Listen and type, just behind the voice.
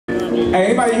Hey,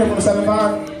 anybody here from the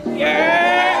 7-5?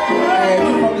 Yeah! Hey, if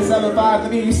you from the 7-5, let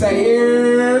me hear you say,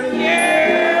 yeah!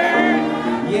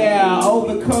 Yeah! Yeah,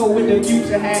 overcoat with the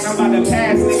future hat. I'm about to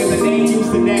pass niggas and they ain't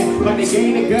used to that. About to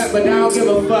gain a gut, but I don't give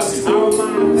a fuck. I don't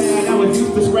mind that, I was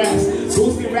used to scraps.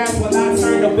 Skuzii raps while I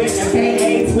turn the wick.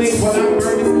 K.A. twig while I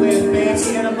burn this clip. Man,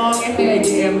 getting along and head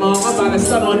getting long. I'm about to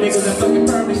stun on niggas and fucking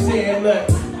permanent shit. Look.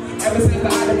 Ever since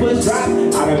I had the push drop, I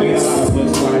done made a lot of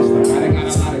push twice. I done got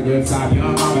a lot of good time. You know,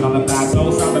 I'm hopping on the thighs.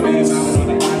 Those I'm the man, hopping on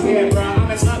the thighs. Yeah, bro,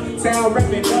 I'm an uptown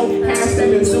reppin', no half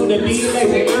stepping soon to me.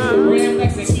 Legend, Instagram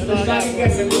flexing, keep the shotty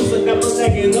guessing. Loose a couple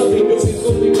seconds, okay,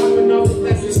 Skuzii dropping all the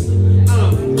lessons.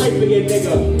 Pray for your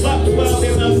nigga. Fuck 12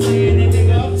 and I'm saying it,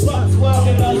 nigga. Fuck 12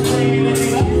 and I'm saying it,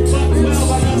 nigga. Fuck 12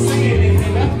 and I'm saying it,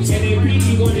 nigga. And then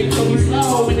P gonna kill me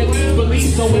slow when the leaves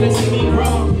believe, so when the see me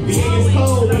grow. The air is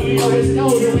cold, you know it's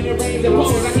cold. When it rains and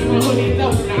pours, I keep my hoodie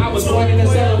low. Now I was born in the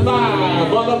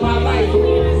 7-5, all of my life.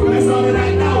 That's all that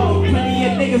I know. Plenty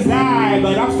of niggas die,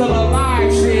 but I'm still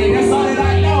alive, shit. That's all that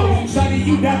I know. Shawty,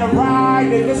 you down the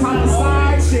ride, and this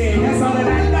homicide shit. That's all that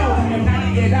I know. If not,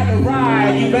 you get out the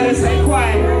ride, you better stay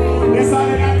quiet. That's all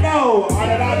that I know. All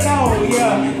that I know,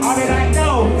 yeah. All that I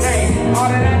know, hey. All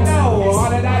that I know. All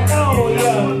that I know,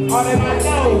 yeah. All that I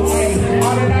know, hey.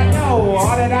 All that I know.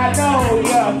 All that I know,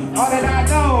 yeah. All that I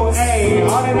know, hey.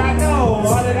 All that I know.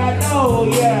 All that I know,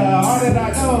 yeah. All that I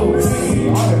know, hey.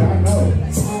 All that I know.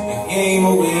 You ain't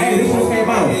moving, hey, this just came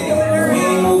out. You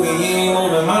ain't moving, you ain't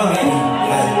moving, my nigga.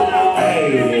 Hey,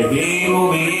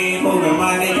 you ain't moving,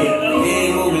 my nigga. You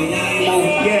ain't moving, you ain't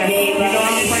moving. Yeah, you know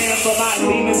I'm praying for my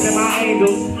demons and my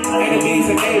angels, enemies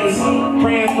and neighbors.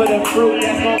 Praying for the fruit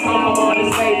that's gonna come from all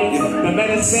this labor. The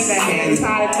medicine that hands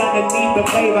hiding underneath the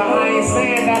flavor. I ain't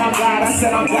saying that I'm God, I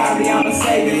said I'm God, I'm a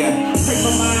savior. Pray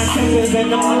for my intentions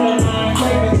and the underlying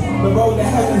cravings. The road to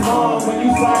heaven's long when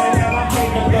you slide down, I'm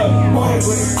taking the point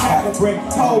brick, half a brick,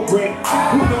 whole brick.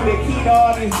 Who knew the key to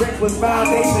all these bricks was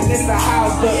foundation? It's a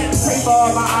house. Pray for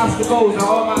all my obstacles and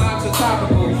all my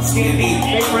obstacles. Skin deep,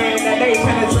 they praying that they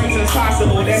penetration's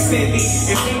possible. That's in me.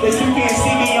 It's me that you can't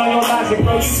see me on your logic,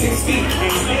 bro. You 6 feet,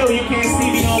 and still you can't see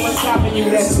me on what's stopping you.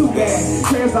 That's too bad.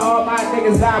 Prayers to all my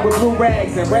niggas die with blue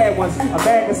rags and red ones.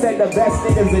 America said the best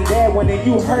niggas are dead when and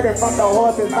you heard it from the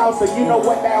horse's mouth, so you know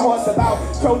what that horse about.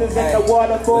 Trollers in the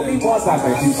water for me once. I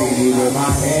bet you see me with my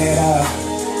head up.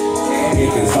 And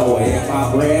if it's so if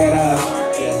my bread up,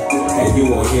 and you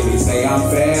won't hear me say I'm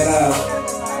fed up.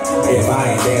 If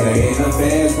I ain't better in the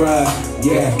feds, bruh,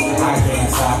 yeah, I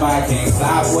can't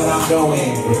stop what I'm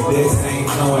doing. If this ain't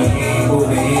going, he ain't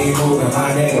moving,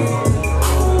 my nigga.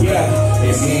 Yeah,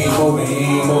 if he ain't moving,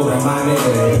 my nigga.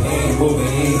 If he ain't moving,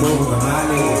 my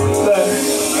nigga. Look,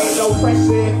 ain't no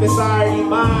pressure if it's already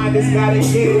mine. Just gotta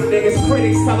get it, niggas.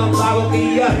 Critics tell them follow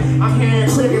me up. I'm hearing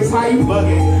crickets, how you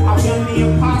bugging? I've done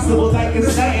the impossible like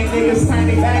it's nothing. Niggas turn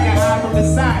their back and hide from the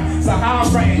side. So how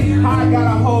I'm praying, how I got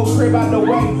a whole crib out the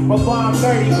way before I'm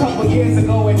 30. Couple years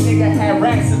ago, a nigga had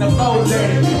racks and the flows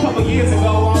dirty. Couple years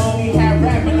ago, I only had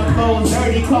rap and the flows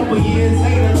dirty. Couple years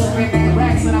later, looking at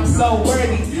racks and I'm so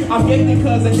worthy. I'm getting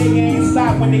cause a nigga ain't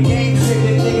stopped when the game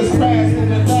shifted. Niggas crashed in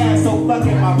the fast, so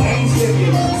fucking my main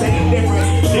shifted. Same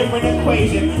different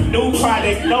equation. New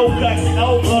product, no guts,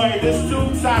 no glory, just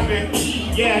tube topping.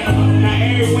 Yeah, now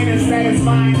every win is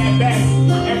satisfying at best.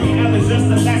 Every L is just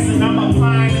a lesson I'm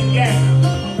applying and yes.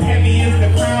 Heavy is the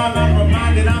crown, I'm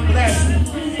reminded I'm blessed.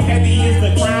 Heavy is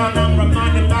the crown, I'm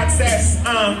reminded by test.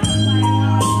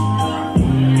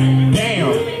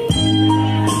 Damn.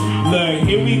 Look,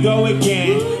 here we go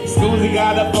again. Skuzii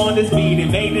got up on this beat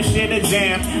and made this shit a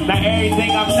jam. Now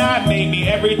everything I'm not made me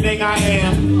everything I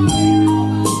am.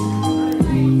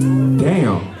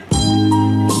 Damn.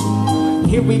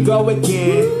 Here we go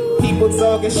again. People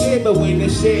talking shit, but when the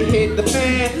shit hit the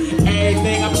fan,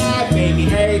 everything I'm not, baby,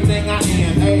 everything I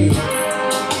am. Hey,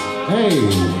 hey,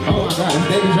 oh my God, it's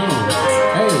Davie Jone.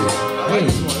 Hey,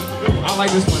 I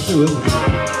like this one too.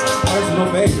 This is my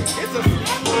favorite.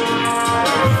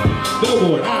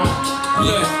 Billboard.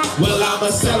 Yeah, well I'm a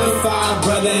 7-5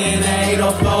 brother and I ain't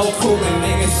no flow coolin',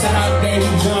 nigga. Shout out Davie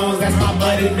Jone, that's my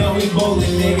buddy, know we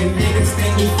bowling, nigga. Niggas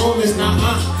think we foolish,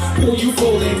 nah who you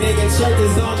fooling, nigga? Church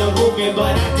is on the movement,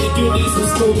 but I think you need some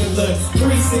schooling. Look,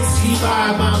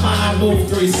 365, my mind move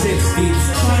 360.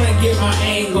 Trying to get my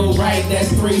angle right,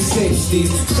 that's 360s.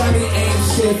 Shawty aim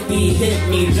shifty, hit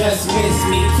me, just miss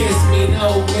me, kiss me,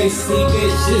 no missy,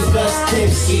 bitches just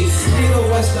tipsy.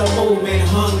 Nigga, what's the movement?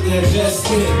 Hunger just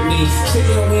hit me.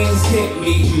 Chicken wings hit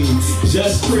me,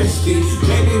 just crispy.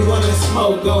 Baby wanna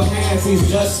smoke, go halvesies,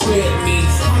 just split me.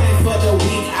 100 for the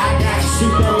week, I got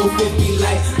Super 50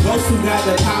 like most who got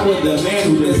the power, the man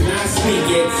who does not speak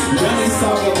it. Brothers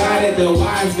talk about it, the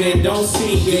wise men don't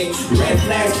speak it. Red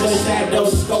flags, push that,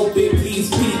 don't scope it, please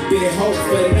peep it. Hope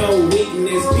for no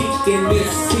weakness, peak in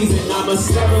this season. I'm a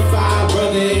 7'5"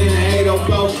 brother and I ain't no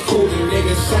boat coolin',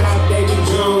 nigga. Shout out Davie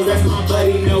Jone, that's my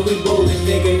buddy, know we rollin',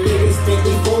 nigga. Niggas think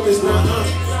we foolish, nah,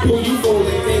 who you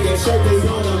fooling, nigga? Shirt is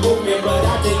on the movement, but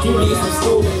I think you need some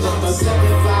schooling. I'm a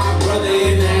 7'5" brother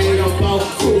and I ain't no boat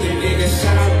coolin', nigga.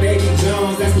 Shout out Davie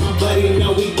Jone, that's my buddy,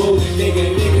 know we rollin', nigga.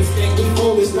 Niggas think we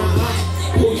foolish, nah,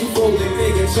 who you fooling,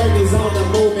 nigga? Shirt is on the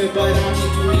movement, but I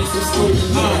think you need some schooling.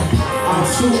 I'm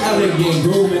too elegant,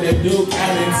 grooving a Duke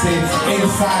Ellington.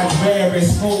 Inside very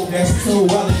smooth, that's true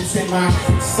Wellington. My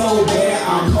soul there,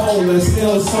 I'm older,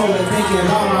 still solar. Thinking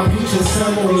all my future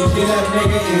son when we get up,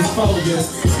 nigga, is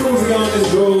focused. Skuzii on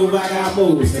this groove, I got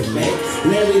moves to make.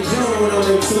 Larry June on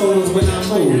the tunes when I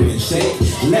move and shake.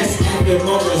 Less effort,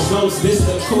 more results, this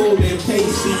the cool and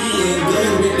pace. She eating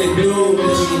good with the dude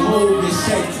when she move and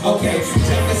shake. Okay,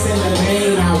 Jefferson the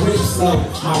main, I whip slow,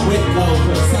 my whip low.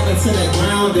 Tell her to the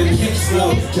ground and hit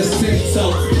slow, just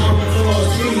tiptoe. I'm a Lord,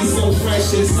 trees so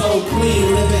fresh and so clean.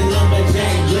 Living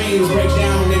lumberjack dreams, break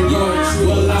down and go.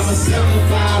 Well, I'm a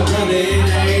 7'5" brother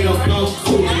and I ain't no boat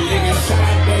coolin', nigga. Shout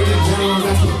out Davie Jone,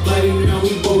 that's my buddy, know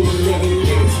we bootin', nigga.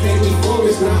 Niggas think we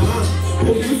foolish, nah,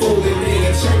 who you fooling,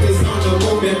 nigga? Church is on the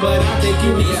movement, but I think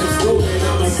you need some schooling.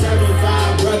 I'm a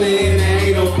 7'5" brother and I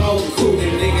ain't no boat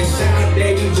coolin', nigga. Shout out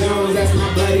Davie Jone, that's my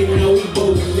buddy, know we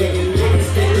bootin', nigga. Niggas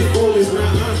think we foolish,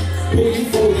 nah, who you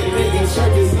fooling, nigga?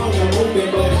 Church is on the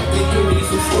movement, but I think you need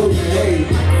some schooling, hey.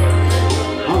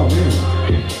 Oh, man.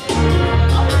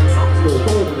 It's real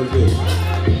cold in this bitch.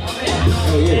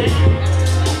 Oh, yeah.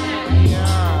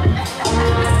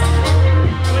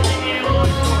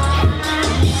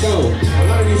 So, a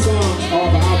lot of these songs are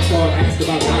the outlaw asked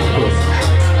about the octopus.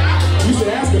 You should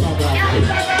ask about the octopus.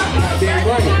 Goddamn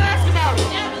right.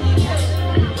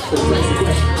 So that's the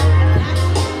question.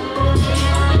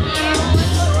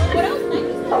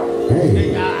 Hey.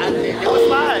 It was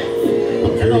fine.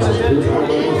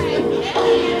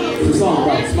 It's a song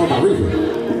about smoking reefer.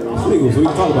 It's legal, so we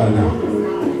can talk about it now.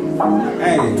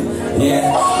 Hey,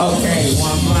 yeah, okay,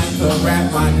 1 month to wrap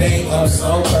my day up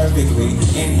so perfectly.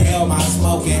 Inhale my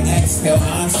smoke and exhale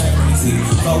uncertainty.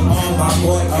 Go on my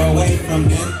boy away from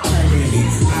them permanently.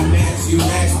 I match, you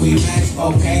match, we match,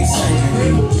 okay,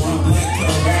 certainly. 1 month to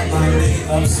wrap my day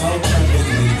up so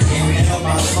perfectly. Inhale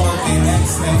my smoke and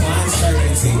exhale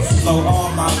uncertainty. Go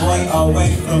on my boy away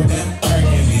from them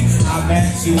permanently. I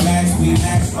match, you match, we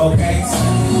match, okay,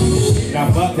 certainly.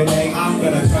 Now fuck today, I'm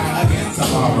gonna try again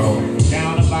tomorrow.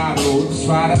 Down the bottle,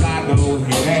 try the lotto.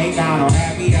 It ain't got no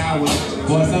happy hour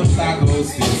for some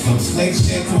tacos. Get some slick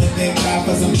shit to a thick guy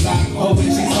for some stock.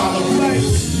 Hoping she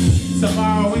follows.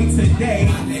 Tomorrow ain't today.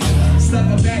 Stuck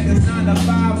a back that's 9 to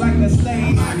 5 like a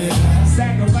slave.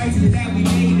 Sacrifices that we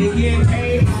need to get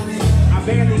paid. I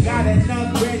barely got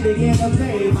enough bread to get a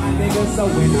pay, my nigga. So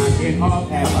when I get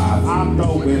off at 5, I'm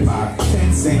throwing my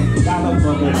 10 cent dollar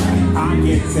for the night. I'm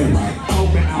getting right,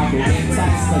 hoping I'll get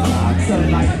enticed to God to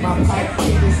light my pipe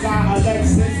in the sky.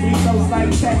 Alexis, we toast like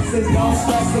Texas, don't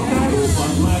stress the cut.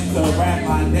 1 month to wrap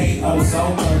my day up so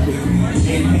perfectly.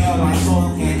 Inhale my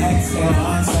smoke and exhale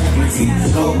uncertainty.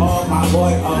 Go all my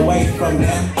boy away from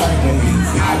them perfectly.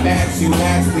 I match, you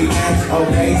match, we match,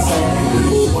 okay,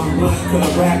 certainly. 1 month to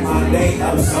wrap my day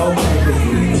up so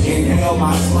perfectly. Inhale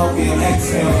my smoke and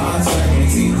exhale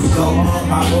uncertainty. Go on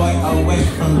my boy away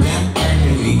from them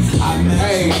perfectly. I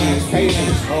match, okay,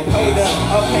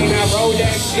 now roll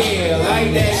that shit,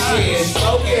 like that shit,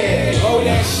 smoke it. Roll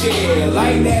that shit,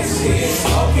 like that shit,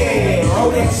 smoke it.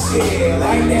 Roll that shit,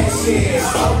 like that shit,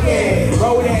 smoke it.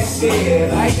 Roll that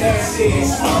shit, like that shit,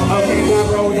 okay,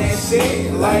 now roll that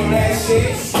shit, like that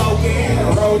shit, smoke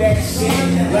it. Roll that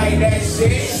shit, like that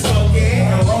shit, smoke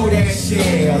it. Roll that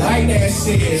shit, like that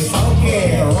shit, smoke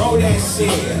it. Roll that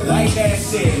shit, like that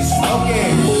shit, smoke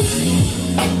it.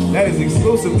 That is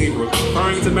exclusively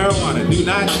referring to marijuana. Do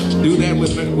not do that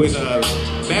with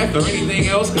meth or anything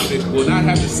else, because it will not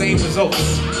have the same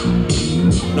results.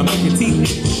 Now make your teeth.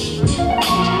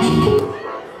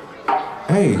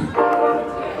 Hey.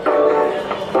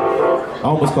 I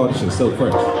almost called this shit so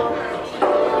fresh.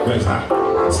 Very hot.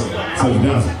 So you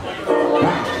does.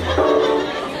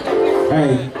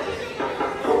 Hey.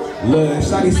 Look,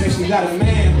 Shawty said she got a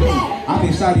man. I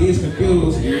think Shawty is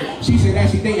confused. She said that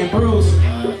she dating Bruce,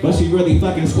 but she really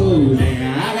fucking smooth.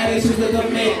 Man, I got issues with the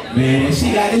man. Man,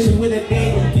 she got issues with the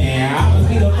date. Man, I must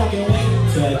be the fucking way.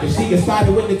 Cause she got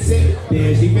started with the tip,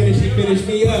 then she finished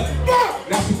me up.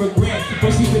 Now she regret,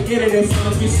 but she forget it as soon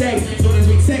as we say. As soon as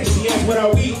we text, she asks what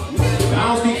are we? I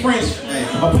don't speak French.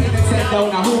 I'm playing Nintendo,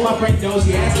 now who my friend knows?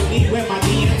 She asking me where my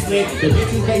DMs lit. The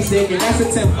bitch is basic, and that's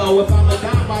a tempo. If I'm a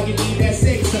dime, why you need that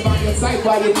six? If I'm your type,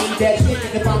 why you need that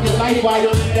chicken? If I'm your life, why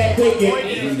you need that quicken?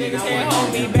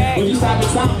 When you stop in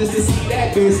time just to see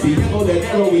that bitch, you know that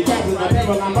arrow, we practice my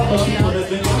barrel, I'm up, she wanna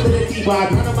been under the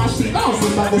T-bar. None of my shit, I don't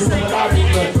see about this stuff without me,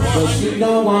 but she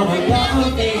don't wanna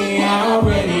love me, I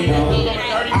already know.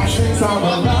 I think I'm a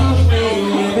love me,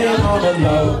 living on the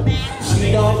low.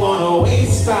 She don't wanna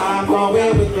waste time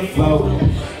going with the flow,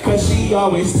 cause she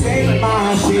always take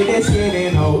my shit that's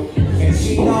getting old. And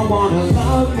she don't wanna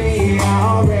love me, I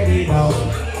already know.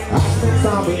 I think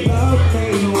I'm a love me,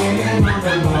 living on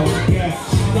the low. Yeah,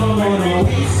 she don't wanna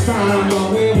waste time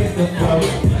going with the flow,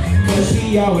 cause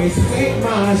she always take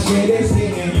my shit that's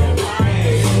getting old.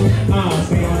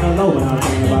 Stay on the low when I'm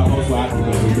thinking about hoes, so I can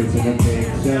get a bitch in the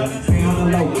picture. Stay on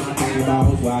the low when I'm thinking about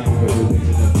hoes, so I can get a bitch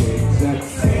in the picture.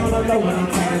 Stay on the low when I'm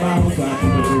thinking about hoes, so I can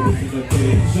get a bitch in the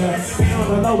picture. Stay on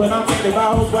the low when I'm thinking about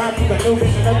hoes, so I can get a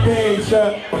bitch in the picture.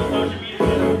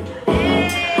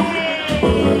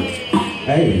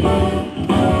 Hey.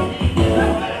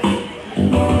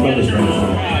 Love this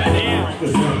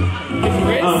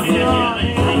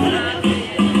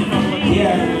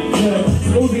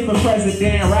Skuzii for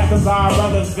president, rappers are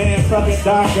brothers, been fucking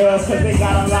dark girls, cause they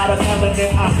got a lot of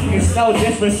melanin. It's no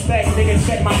disrespect, nigga,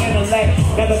 check my intellect.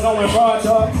 Never going broad,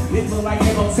 dog, this look like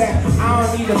Nickel Tech. I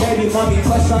don't need a baby mommy,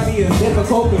 plus shawty is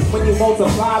difficult, cause when you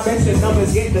multiply, bet your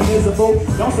numbers get divisible.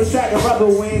 Don't subtract the rubber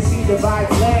when she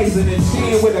divides legs, and then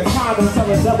she with a condom, tell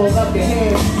her double up the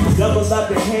head. Double up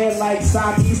the head like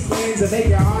Siamese twins, and make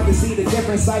it hard to see the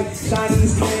difference like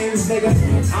Chinese twins, nigga.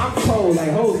 I'm cold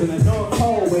like hoes in the North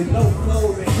Pole with no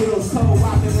clothes and heels cold,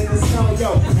 walking in the snow,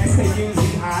 yo. Skuzii,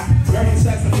 dirty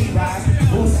checks and Levi's,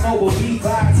 boost mobile,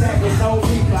 V5, tech with no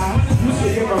reply. You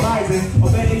should give a rising,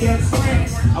 or better yet, sprint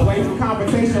away from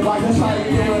competition while you're trying to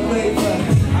get a late.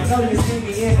 I know you see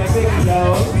me in the video,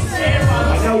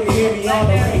 I know you hear me on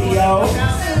the radio,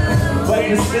 but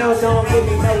you still don't give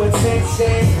me no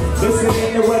attention.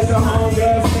 Listening to what your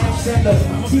homegirls mention. Look,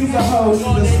 he's a hoe, he's a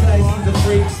slut, he's a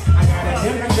freak. I got a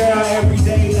different girl every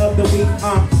day of the week.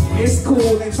 It's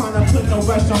cool, ain't tryna put no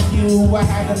rush on you. I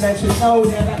had to let you know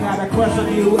that I got a crush on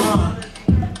you.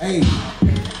 Hey,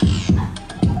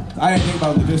 I didn't think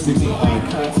about logistics. Your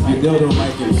dildo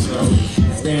might get a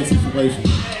stand situation.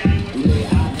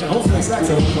 Hopefully, that's at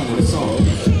the point of the song.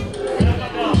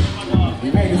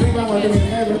 Hey, does anybody want to do me in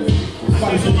heaven?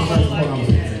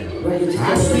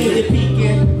 I see the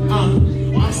peeking,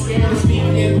 I'm scared of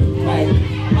speaking, like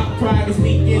my pride is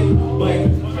leaking, but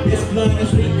this blood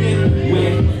is leaking.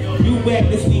 When you wet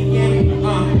this weekend,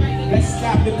 let's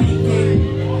stop the peeking.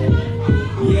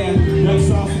 Yeah, no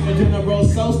sauce in the general,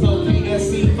 so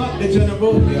KSC, fuck the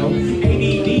general, yo.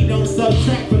 ADD don't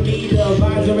subtract from me, to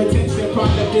divide your attention,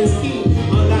 part of this key.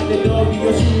 Unlock the door, give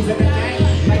your shoes in the night,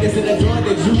 like it's in the joint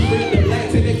that you bring the black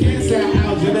to the cancer,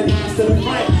 out, the nines to the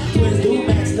front. Twins do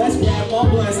max, let's grab more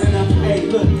blunts, and hey,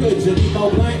 look, could you be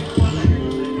more blunt?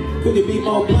 Could it be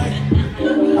more blunt?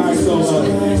 Alright, so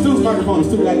Stu's microphone is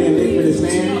too goddamn big for this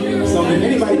stand. So if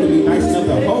anybody could be nice enough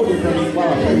to hold it for me while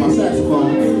I play my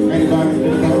saxophone.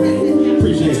 Anybody?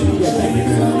 Appreciate it. Yeah, thank you,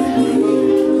 man.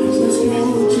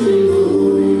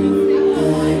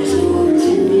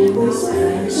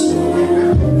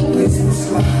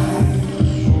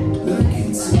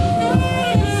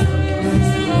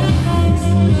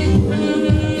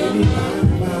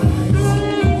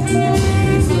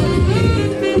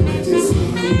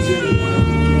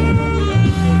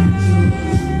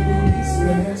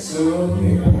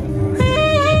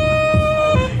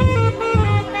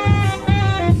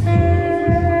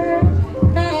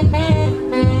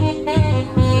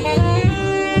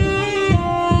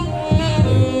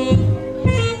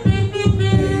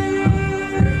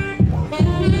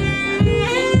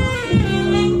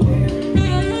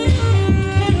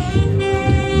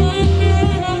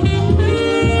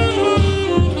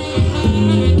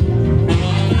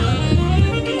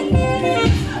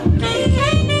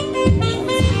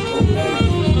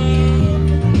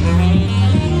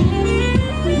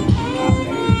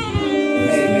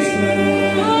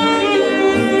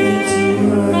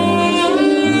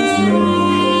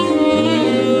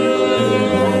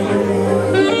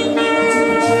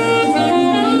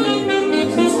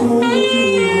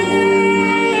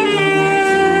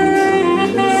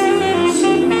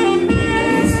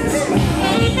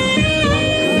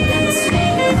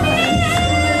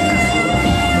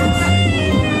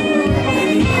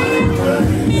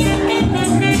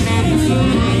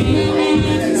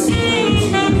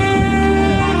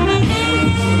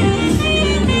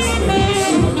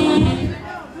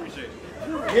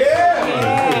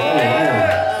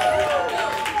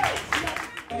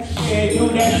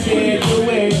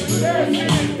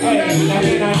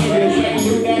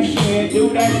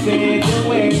 dancing,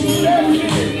 doing.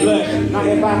 Look, now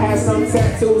if I had some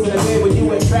tattoos in the bed, would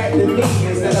you attract me?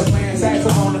 Instead of playing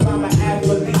saxophone, if I'm an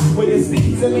athlete, would it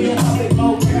speak to me in public,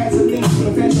 more casually?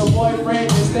 Potential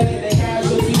boyfriend instead of the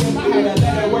casualty. If I had a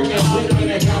letter working with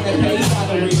me and down the pay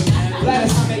salary.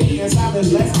 Lettuce on the eating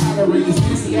salads, less calories.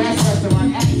 Fancy ass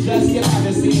restaurant, just get out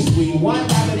of C-suite.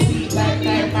 $1 tea,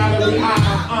 black Mallory.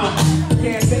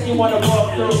 Can't say you wanna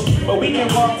walk through, but we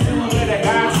can walk through where the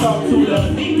guys talk to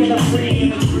the meek and the free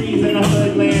and the trees in the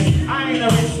hoodland. I ain't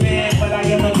a rich man, but I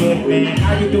am a good man.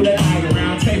 How you do that night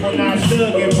round table, now should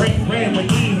and break bread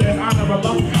with ease. There's honor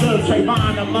amongst goods,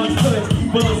 Trayvon amongst hoods,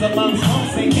 bulls amongst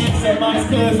homes, and cats amongst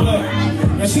goods. Look,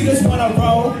 and she just wanna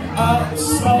roll up,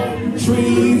 smoke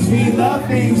trees. We love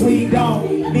things we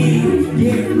don't need.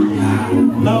 Get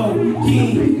low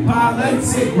key,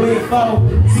 politic with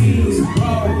foes.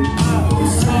 Roll up,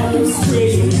 smoke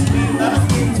trees. We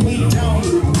love things we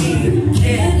don't need.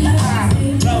 Get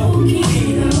low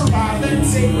key,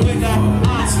 politic with the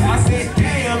I said,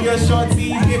 damn, your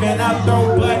shorties giving up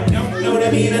though, but don't know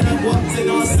the meaning of what's in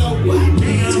on so what?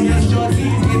 Damn, your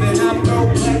shorties giving up though,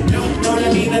 but don't know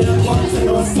the meaning of what's in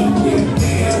on so what?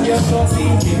 Damn, your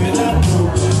shorties giving up though,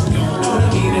 but don't know the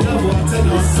meaning of what's in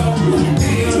on so what?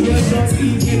 Damn, your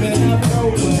shorties giving up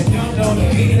though, but don't know the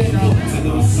meaning of what's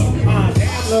in on so what?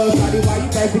 Damn, little shorty, why you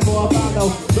thirsty for a follow?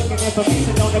 Looking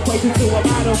information on the equation to a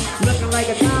model. Looking like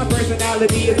a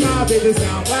non-personality, it's not business.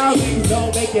 Sound wild, things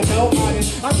don't make you no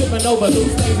artist. I'm tipping over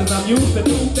loose stages. I'm used to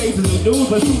new faces of news,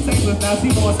 but two tasteless. Now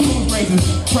she wants smooth phrases.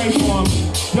 Pray for him.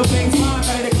 Your thing's fine,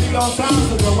 got it agree on sound.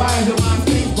 So your wise, your mind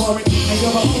stays for it. And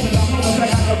you're a home, and I'm home, I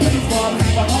got no place for him.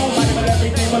 Have a home, like but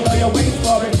everything below your waist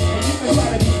for it. And you can try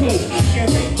to be cool, you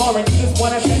can't take for it. You just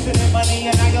want attention and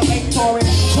money, and now you're late for it.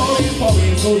 For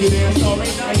it, so you damn sorry.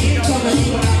 And you ain't coming to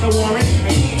me without the warrant.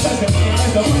 And you ain't touching me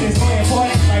unless the money's going for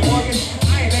it. Like Morgan,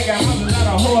 I ain't think I'm not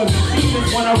a whore. She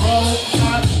just wanna roll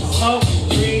up, smoke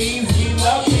trees. We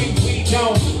love things we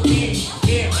don't need.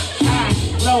 Get high,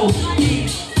 low, key,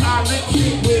 politic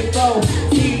with low,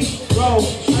 key, roll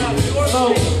up,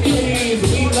 smoke trees.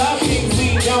 We love things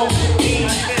we don't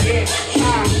need. Get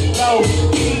high, low,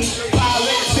 key,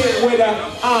 politic with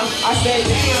a I say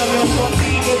damn, you're so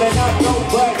giving up, no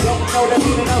but don't know the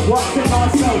meaning of walking on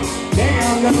so.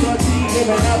 Damn, you're so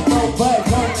giving up, no but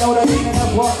don't know the meaning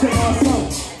of walking on so.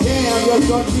 Damn, you're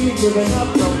so giving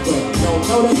up, no but don't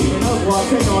know the meaning of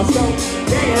walking on so.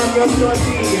 Damn, you're so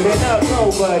giving up,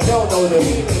 no but don't know the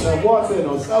meaning of walking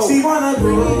on so. She wanna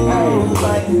groove,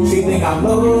 but she think I'm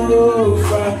loose,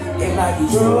 but it might be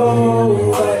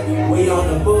true, but we on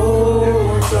the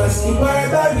move. Trust me,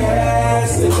 word of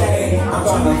yesterday. I'm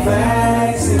gonna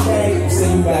flex today.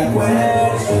 Say you got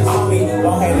questions on me, go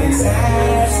ahead and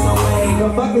test my way. The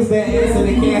fuck is that answer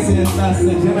to cancer to us?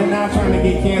 The Gemini trying to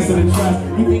get cancer to trust.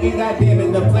 You thinking, goddamn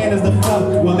it, the plan is the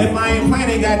fuck. Well, if I ain't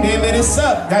planning, goddamn it, it's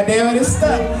up. Goddamn it, it's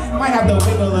stuck. Might have to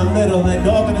wiggle a little and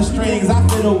dog in the strings. I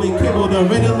fiddle with kibble. The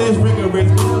riddle is rigorous.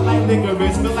 Feel like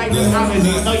licorice. Feel like the knowledge.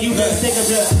 No, you been sick of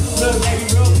this. Look, baby,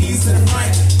 real peace to the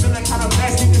front. Feel like kind of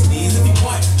blessed. You can sneeze if you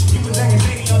want. You was acting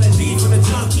shaky on the G for the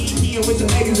jump. Eating with the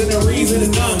niggas and the reason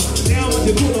is dumb. Down with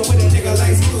the cooler with a nigga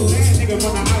like Skuzii. That nigga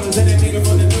from the islands and that nigga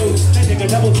from the news. That nigga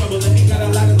double trouble and he got a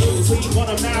lot of lose. So you want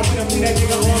him now with him, leave that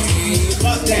nigga on me.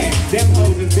 Fuck that. Them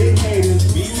hoes is big haters.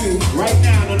 Be you. Right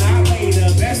now, on our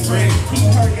later. Best friend. Keep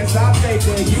hurting, stop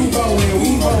faking. You rolling,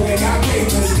 we rolling. Got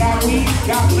papers, got weed,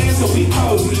 got plans, so we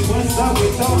cozy. What's up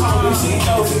with your homie? She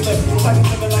knows it. Look, like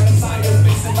living like a science.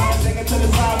 Facing by a nigga to the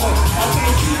side.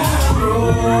 Okay, she wanna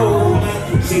roll.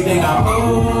 She think I'm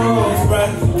loose, but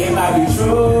it might be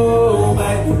true,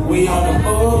 but we on the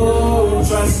move.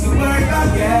 Trust you word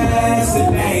of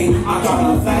yesterday. I'm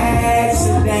talking facts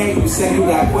today. You say you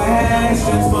got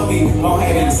questions for me, go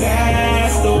ahead and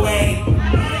test away.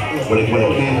 When it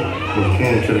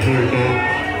can to the hurricane,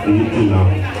 you know,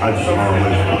 I just always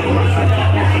put my shit,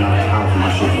 walking out the house, my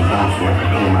shit was down for it. I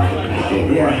came out with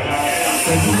the Yeah.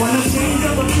 If you wanna change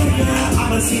up a trigger,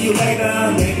 I'ma see you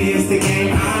later. Maybe it's the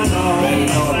game, I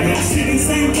know. And city,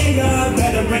 same nigga,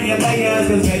 better bring your layers,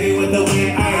 cause baby with the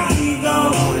wind, I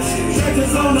go.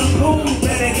 Churches on the move,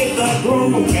 better get the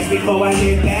groove. Catch before I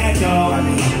hit that door.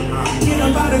 Get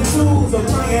them by the tools, I'm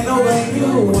praying over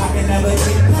you. I can never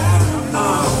get that.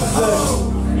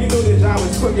 Look, you knew the job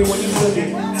was crooked when you took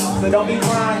it. So don't be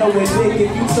crying over dick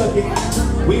if you took it.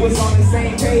 We was on the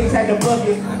same page, had to book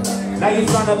it. Now you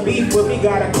tryna beef with me,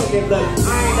 gotta cook it. Look,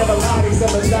 I ain't never lied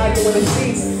except beside you in the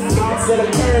streets. To the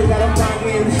curb, got them down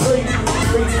here in the streets.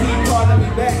 Streets keep calling me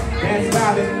back, that's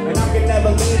valid. And I can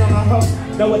never lean on a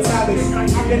hook, no italics.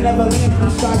 I can never lean on a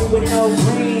shawty with no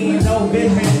green, no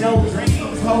vision, no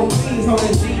dreams. Oh please, hold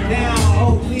the G down,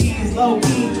 oh please, low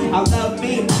key. I love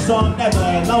me, so I'm never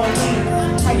lonely.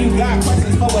 How you got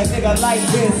questions for a nigga like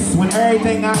this? When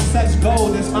everything I touch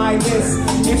gold is my list.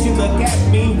 If you look at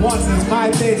me once, it's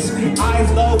my bitch. Eyes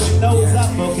low and nose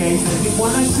up, okay? So if you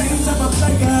wanna change up a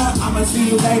player, I'ma see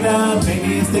you later.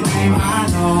 Baby, it's the game I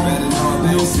know.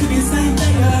 We'll see the same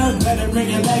later. Better bring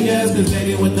your layers, cause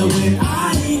baby with the wind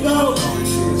I ain't go.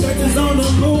 Checkers on the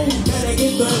moon, better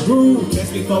get the groove.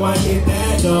 Just before I get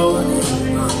that dough.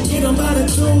 Get them by the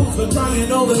tools for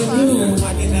crying over you.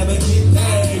 I can never get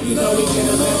that. You know we get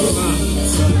them every month.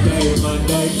 Sunday,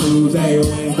 Monday, Tuesday,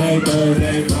 Wednesday,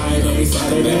 Thursday, Friday,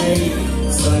 Saturday.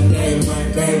 Sunday,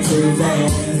 Monday, Tuesday,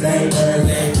 Wednesday,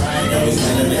 Thursday, Friday,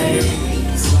 Saturday.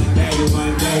 Sunday,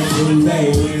 Monday, Tuesday,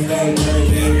 Wednesday,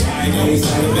 Thursday, Friday,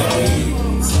 Saturday.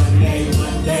 Sunday,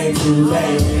 Monday, Tuesday,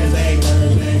 Wednesday,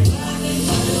 Thursday.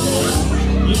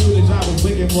 You knew the job was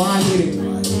wicked before I hit it.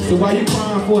 So why you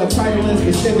crying for a title and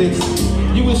specifics?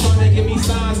 You was trying to give me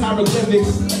signs,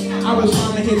 hieroglyphics. I was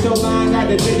trying to hit your line, got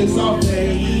the niggas off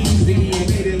the easy and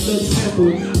made it look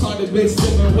simple. Caught the bitch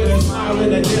slipping with a smile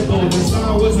and a dimple. The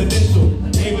song was initial,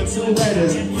 gave it 2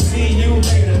 letters. See you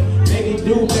later, maybe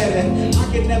do better. I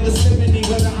can never slip any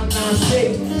whether I'm not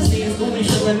sick. Seeing Scoozy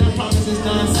tripping, I promise it's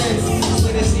nonsense.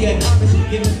 When she a diamond, she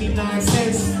giving me 9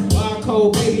 cents. Wild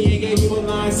cold baby ain't gave you a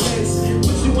 9 cents.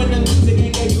 Put you in the music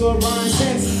ain't gave you a rhyme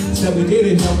sense. Said we did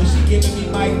it though, but she giving me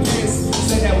Mike Pence.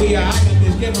 Said that we are icon,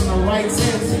 bitch, give them the right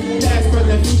sense. Past,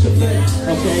 present, future, flip.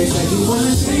 Okay, so you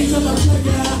wanna change up a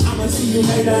player, I'ma see you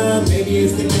later. Maybe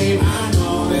it's the game I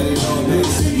know. Better know that.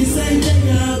 See same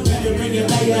nigga, better bring your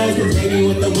layers, cause baby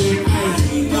with the wind I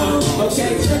ain't go.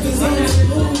 Okay, checkers on the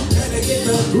move, better get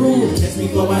the groove. Just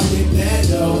before I get that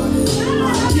dough.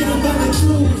 Get them by the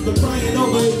tools for crying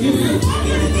over you.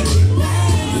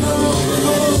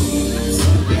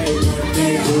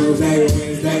 Tuesday,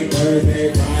 Wednesday,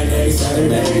 Thursday, Friday,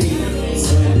 Saturday.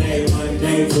 Sunday,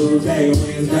 Monday, Tuesday,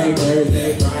 Wednesday,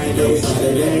 Thursday, Friday,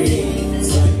 Saturday.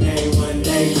 Sunday,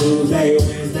 Monday, Tuesday,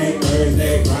 Wednesday,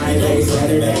 Thursday, Friday,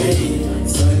 Saturday.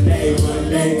 Sunday,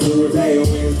 Monday, Tuesday,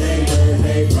 Wednesday,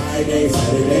 Thursday, Friday,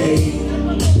 Saturday.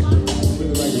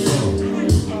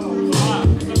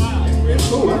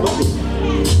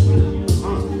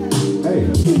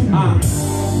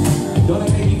 Don't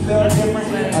it make me feel different?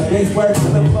 A day's work for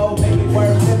the flow, make it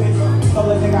worth living.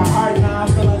 Stole a nigga hard, now I'm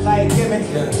feeling like giving.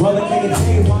 Rolling nigga T,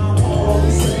 while I'm all we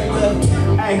sipping. Look,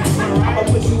 hey, I'ma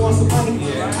put you on some money.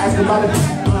 Ask about it,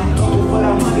 for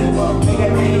that money. Make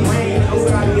that rain rain, it's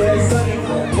cloudy and sunny.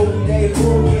 Open day,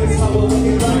 cool, get trouble when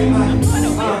it's running.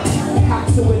 Hot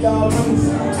to it all runs.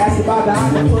 Ask about the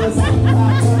octopus, hot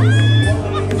bunnies.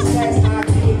 Niggas snacks, not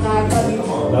keep not cutting.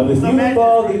 Love is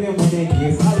beautiful, even when it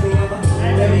gets ugly.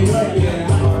 Let me work it,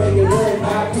 I'ma make it work.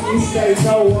 How can you say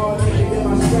no? All niggas in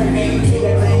my strength.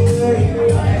 That ain't good, you know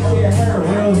that shit hurt.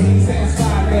 Real he's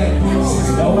inside that.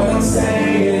 Know what I'm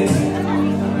saying?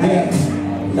 Yeah,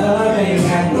 love ain't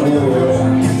got no words.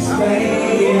 I'm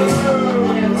explaining.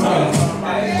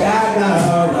 God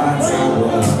knows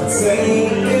what I'm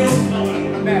saying.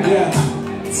 Yeah,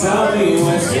 tell me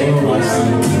what's your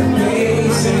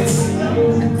patience.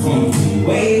 Keep me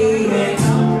waiting.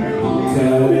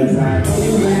 Cause I know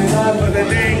you in love with a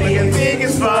thing looking big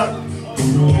as fuck.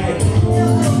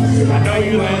 I know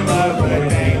you in love with a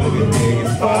thing looking big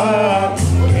as fuck.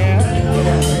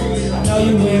 I know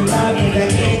you in love with that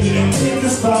thing looking big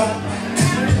as fuck.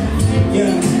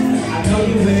 Yeah, I know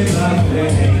you in love with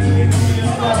that thing looking big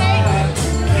as fuck.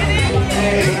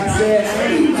 Hey, I said,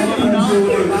 hey, I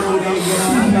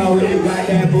know you got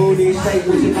that booty, shake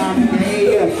with your mama,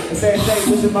 yeah. I said, shake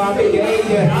with your mama,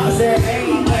 yeah. I said, hey,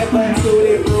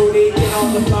 fruity, get on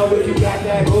the floor if you got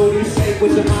that booty. Shake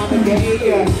with your mama,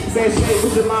 yeah. Say shake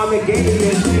with your mama, yeah.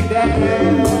 Shake that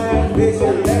ass, bitch,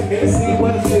 and let me see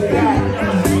what you got.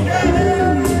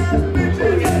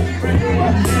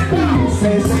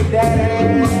 Say shake that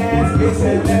ass, bitch,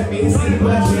 and let me see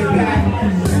what you got.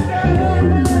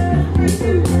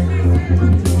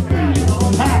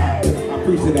 I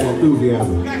appreciate that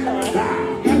enthusiasm.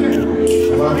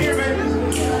 Well,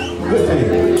 good thing.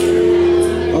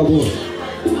 Oh boy.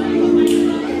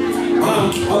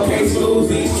 Okay,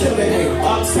 Skuzii chillin', hey,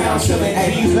 uptown chillin', hey,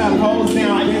 these up, hoes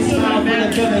down, bitch, time for the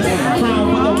feelin', crown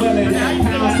for the willin',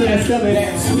 pounds to the ceiling,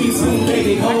 that sweet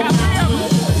baby, hold on.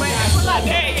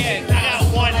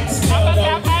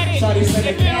 Shorty said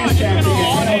the cash out,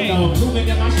 hell no, moving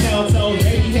in my shell toes,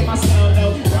 baby hit my cell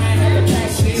though, Ryan had the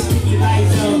cash shit, sticky like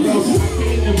no, I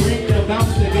came to bring the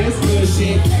bounce to this good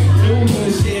shit, new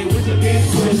hood shit, with the bitch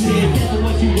good shit, never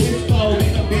what you wish for,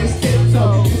 make a bitch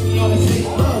tiptoe, kiss me on the 6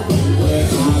 love.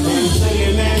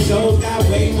 Those got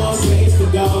way more space to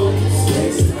go.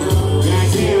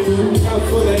 Goddamn,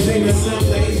 same as some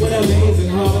days with a lady.